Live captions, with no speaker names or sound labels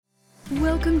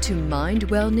Welcome to Mind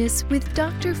Wellness with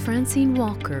Dr. Francine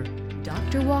Walker.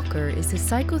 Dr. Walker is a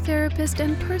psychotherapist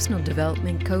and personal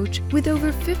development coach with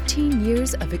over 15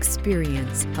 years of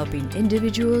experience helping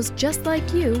individuals just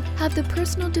like you have the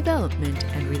personal development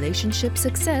and relationship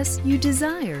success you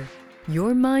desire.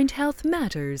 Your mind health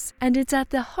matters, and it's at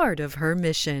the heart of her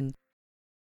mission.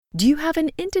 Do you have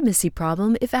an intimacy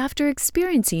problem if after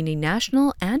experiencing a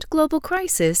national and global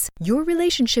crisis, your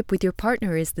relationship with your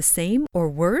partner is the same or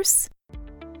worse?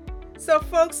 So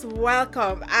folks,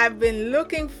 welcome. I've been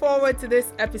looking forward to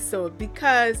this episode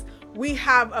because we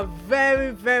have a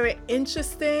very, very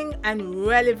interesting and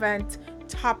relevant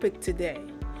topic today.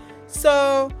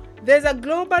 So there's a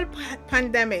global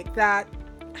pandemic that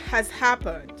has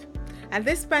happened. And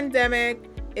this pandemic,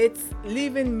 it's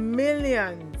leaving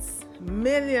millions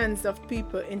of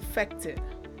people infected.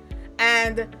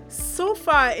 And so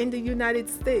far in the United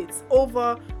States,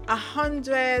 over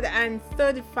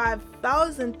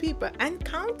 135,000 people and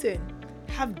counting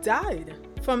have died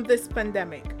from this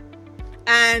pandemic.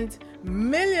 And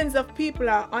millions of people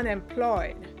are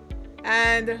unemployed.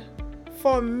 And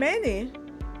for many,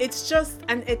 it's just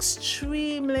an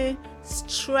extremely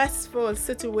stressful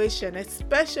situation,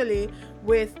 especially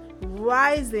with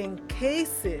rising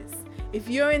cases. If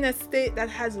you're in a state that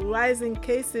has rising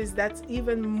cases, that's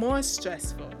even more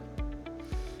stressful.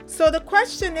 So the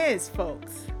question is,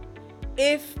 folks,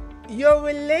 if your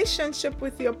relationship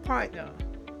with your partner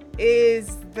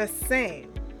is the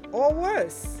same or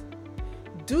worse,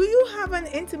 do you have an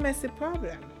intimacy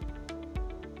problem?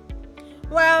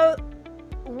 Well,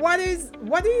 what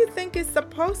do you think is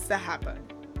supposed to happen?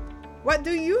 What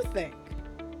do you think?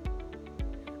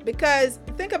 Because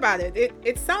think about it.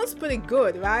 It sounds pretty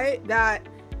good, right? That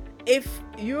if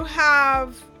you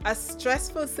have a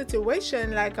stressful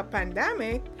situation like a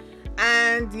pandemic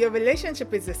and your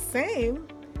relationship is the same,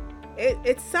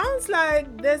 it sounds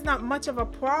like there's not much of a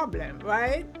problem,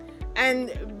 right?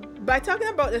 And by talking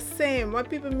about the same,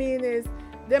 what people mean is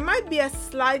there might be a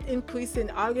slight increase in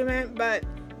argument, but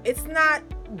it's not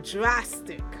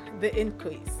drastic, the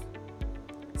increase.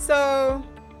 So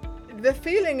the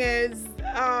feeling is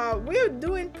we're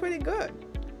doing pretty good.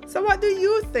 So what do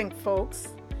you think, folks?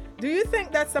 Do you think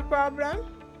that's a problem?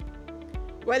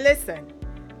 Well, listen,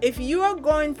 if you are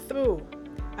going through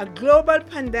a global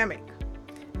pandemic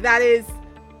that is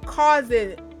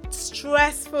causing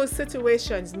stressful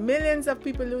situations, millions of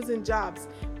people losing jobs,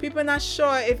 people not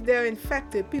sure if they're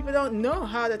infected, people don't know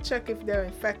how to check if they're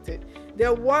infected,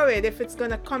 they're worried if it's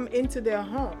going to come into their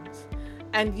homes,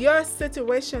 and your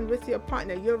situation with your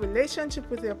partner, your relationship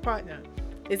with your partner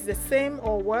is the same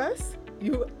or worse,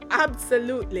 you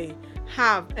absolutely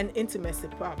have an intimacy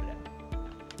problem.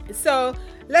 So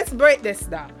let's break this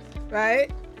down, right?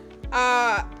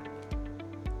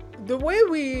 The way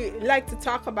we like to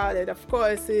talk about it, of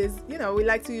course, is, we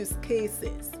like to use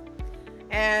cases.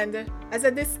 And as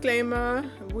a disclaimer,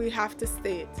 we have to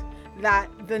state that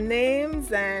the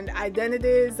names and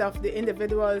identities of the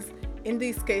individuals in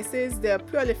these cases, they're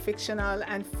purely fictional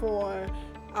and for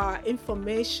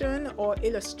information or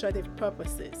illustrative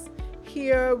purposes.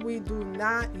 Here, we do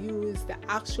not use the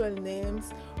actual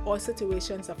names or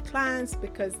situations of clients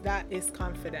because that is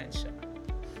confidential.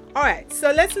 All right,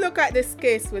 so let's look at this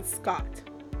case with Scott.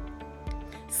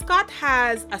 Scott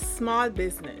has a small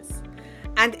business,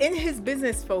 and in his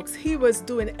business, folks, he was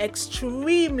doing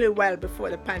extremely well before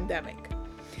the pandemic.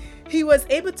 He was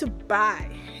able to buy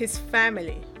his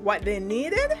family what they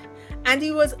needed, and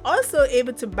he was also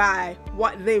able to buy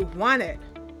what they wanted.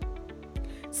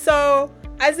 So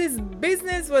as his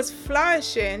business was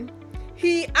flourishing,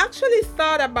 he actually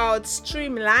thought about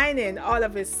streamlining all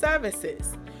of his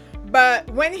services. But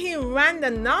when he ran the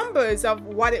numbers of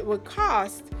what it would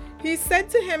cost, he said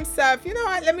to himself, you know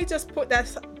what, let me just put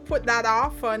that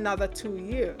off for another 2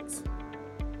 years.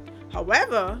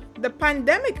 However, the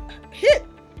pandemic hit,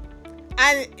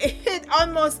 and it hit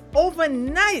almost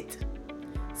overnight.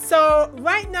 So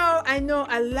right now, I know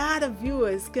a lot of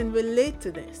viewers can relate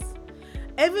to this.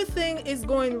 Everything is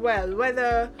going well,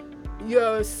 whether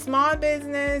you're a small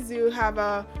business, you have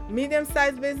a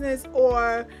medium-sized business,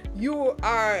 or you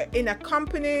are in a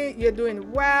company, you're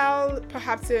doing well,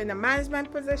 perhaps you're in a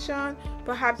management position,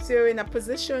 perhaps you're in a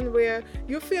position where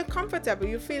you feel comfortable,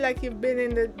 you feel like you've been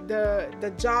in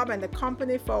the job and the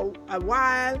company for a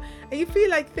while, and you feel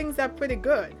like things are pretty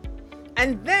good.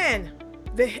 And then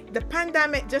the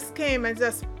pandemic just came and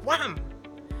just wham!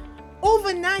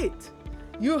 Overnight,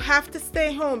 you have to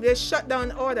stay home. There's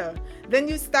shutdown order. Then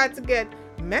you start to get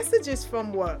messages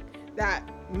from work that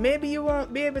maybe you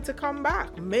won't be able to come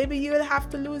back. Maybe you'll have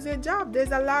to lose your job.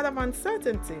 There's a lot of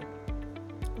uncertainty.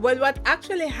 Well, what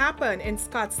actually happened in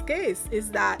Scott's case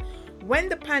is that when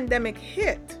the pandemic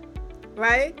hit,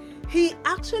 right, he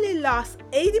actually lost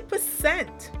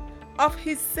 80% of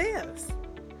his sales.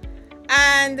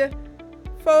 And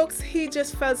folks, he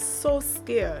just felt so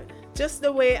scared, just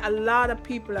the way a lot of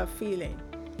people are feeling.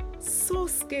 So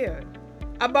scared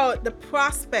about the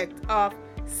prospect of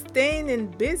staying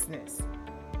in business,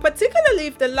 particularly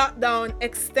if the lockdown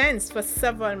extends for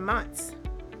several months.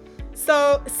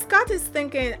 So Scott is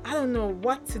thinking, I don't know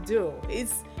what to do.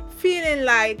 He's feeling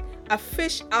like a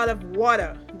fish out of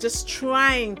water, just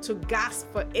trying to gasp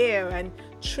for air and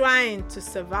trying to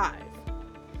survive.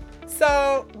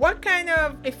 So what kind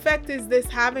of effect is this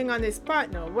having on his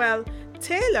partner? Well,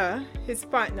 Taylor, his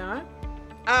partner,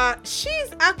 she's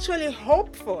actually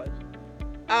hopeful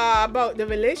about the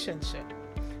relationship.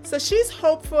 So she's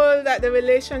hopeful that the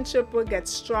relationship will get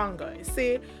stronger. You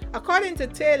see, according to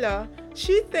Taylor,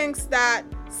 she thinks that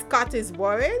Scott is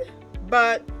worried,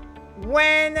 but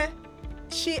when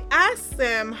she asked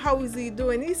him how is he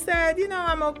doing, he said,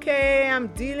 I'm okay, I'm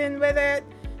dealing with it.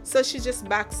 So she just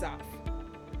backs off.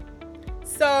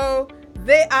 So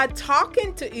they are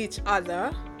talking to each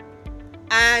other,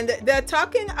 and they're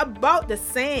talking about the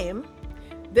same.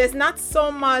 There's not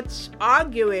so much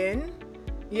arguing,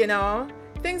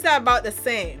 things are about the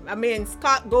same. I mean,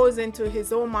 Scott goes into his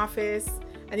home office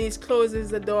and he closes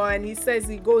the door and he says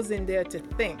he goes in there to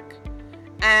think.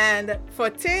 And for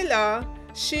Taylor,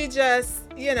 she just,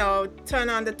 turn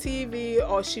on the TV,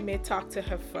 or she may talk to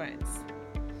her friends.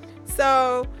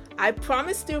 So I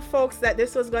promised you folks that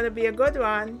this was going to be a good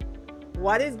one.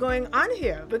 What is going on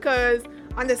here? Because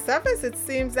on the surface, it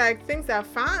seems like things are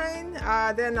fine.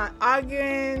 They're not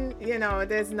arguing.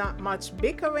 There's not much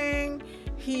bickering.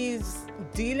 He's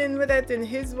dealing with it in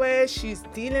his way. She's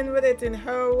dealing with it in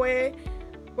her way.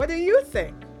 What do you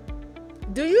think?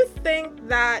 Do you think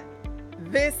that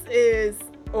this is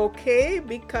okay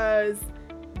because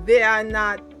they are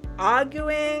not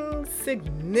arguing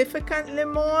significantly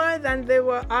more than they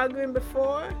were arguing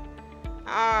before?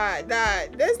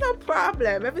 That there's no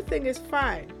problem. Everything is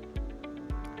fine.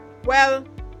 Well,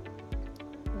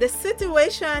 the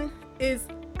situation is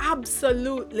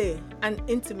absolutely an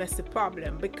intimacy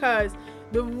problem, because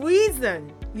the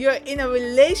reason you're in a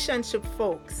relationship,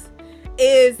 folks,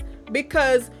 is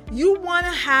because you want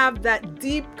to have that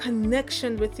deep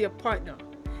connection with your partner,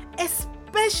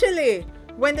 especially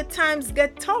when the times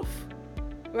get tough,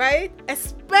 right?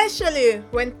 Especially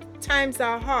when times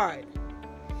are hard.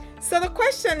 So the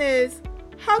question is,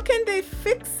 how can they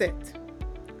fix it?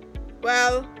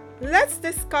 Well, let's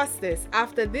discuss this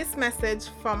after this message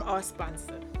from our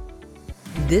sponsor.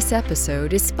 This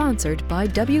episode is sponsored by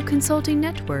W Consulting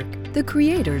Network, the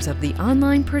creators of the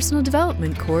online personal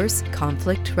development course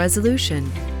Conflict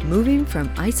Resolution, Moving from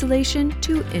Isolation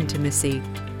to Intimacy.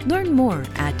 Learn more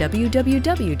at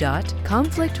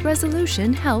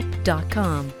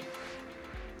www.conflictresolutionhelp.com.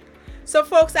 So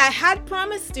folks, I had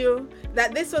promised you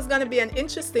that this was going to be an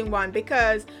interesting one,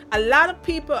 because a lot of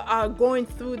people are going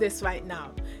through this right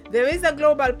now. There is a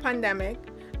global pandemic,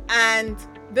 and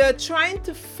they're trying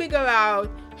to figure out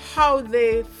how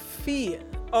they feel,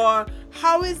 or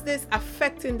how is this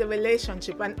affecting the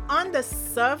relationship. And on the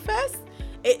surface,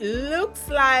 it looks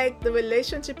like the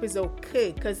relationship is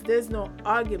okay because there's no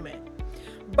argument.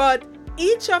 But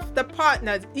each of the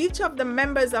partners, each of the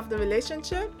members of the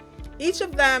relationship, each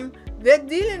of them, they're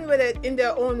dealing with it in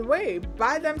their own way,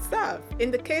 by themselves.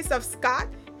 In the case of Scott,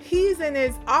 he's in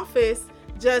his office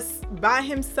just by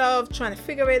himself trying to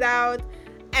figure it out.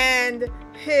 And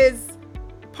his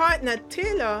partner,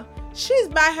 Taylor, she's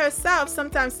by herself,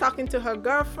 sometimes talking to her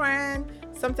girlfriend,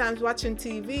 sometimes watching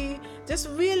TV, just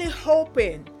really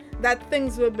hoping that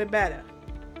things will be better.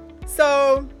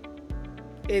 So,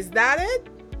 is that it?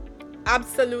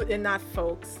 Absolutely not,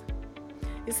 folks.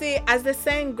 You see, as the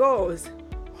saying goes,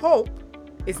 hope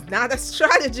is not a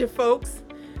strategy, folks.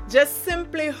 Just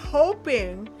simply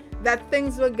hoping that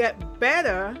things will get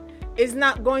better is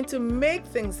not going to make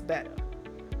things better.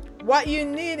 What you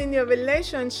need in your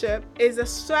relationship is a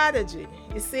strategy.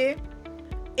 You see,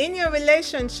 in your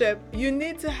relationship, you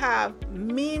need to have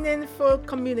meaningful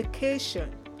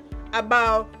communication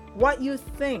about what you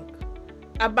think,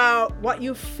 about what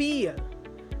you feel,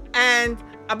 and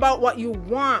about what you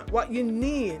want, what you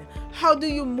need. How do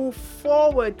you move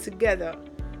forward together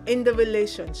in the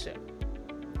relationship?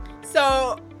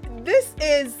 So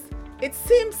it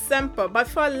seems simple, but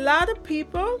for a lot of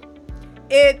people,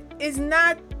 it is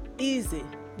not easy,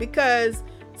 because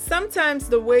sometimes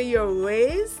the way you're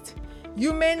raised,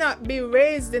 you may not be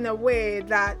raised in a way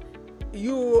that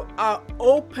you are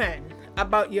open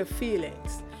about your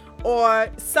feelings, Or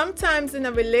sometimes in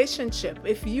a relationship,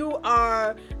 if you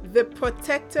are the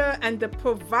protector and the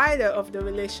provider of the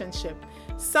relationship,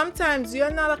 sometimes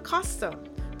you're not accustomed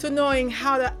to knowing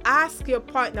how to ask your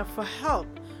partner for help,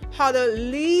 how to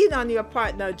lean on your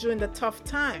partner during the tough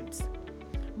times.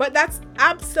 But that's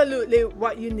absolutely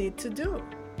what you need to do.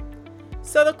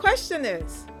 So the question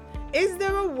is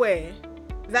there a way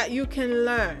that you can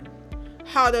learn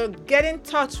how to get in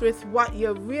touch with what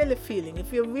you're really feeling?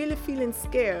 If you're really feeling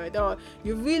scared or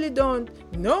you really don't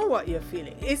know what you're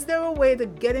feeling, is there a way to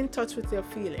get in touch with your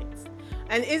feelings?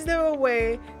 And is there a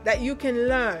way that you can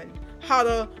learn how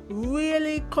to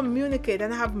really communicate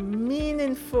and have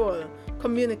meaningful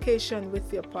communication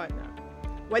with your partner?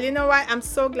 Well, you know what? I'm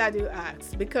so glad you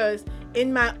asked, because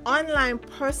in my online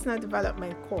personal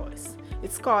development course,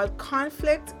 it's called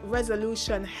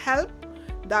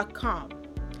conflictresolutionhelp.com.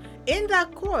 In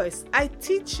that course, I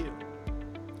teach you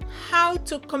how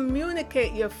to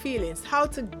communicate your feelings, how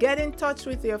to get in touch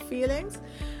with your feelings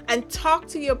and talk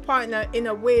to your partner in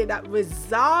a way that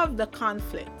resolves the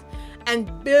conflict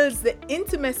and builds the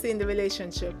intimacy in the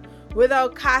relationship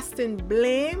without casting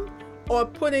blame or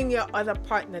putting your other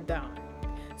partner down.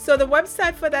 So the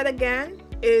website for that again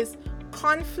is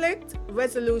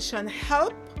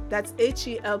conflictresolutionhelp, that's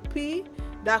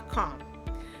HELP.com.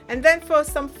 And then for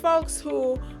some folks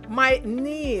who might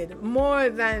need more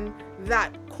than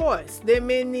that course, they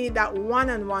may need that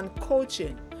one-on-one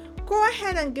coaching, go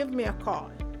ahead and give me a call.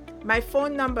 My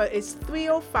phone number is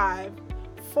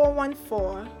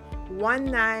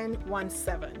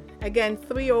 305-414-1917. Again,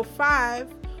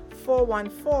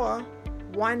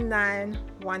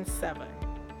 305-414-1917.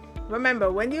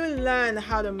 Remember, when you learn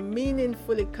how to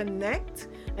meaningfully connect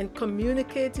and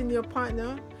communicate in your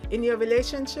partner, in your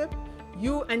relationship,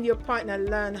 you and your partner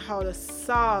learn how to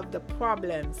solve the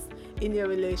problems in your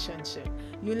relationship.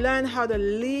 You learn how to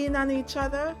lean on each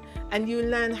other, and you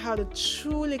learn how to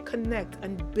truly connect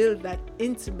and build that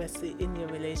intimacy in your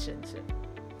relationship.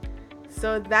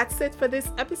 So that's it for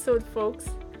this episode, folks.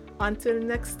 Until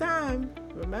next time,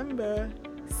 remember,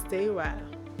 stay well.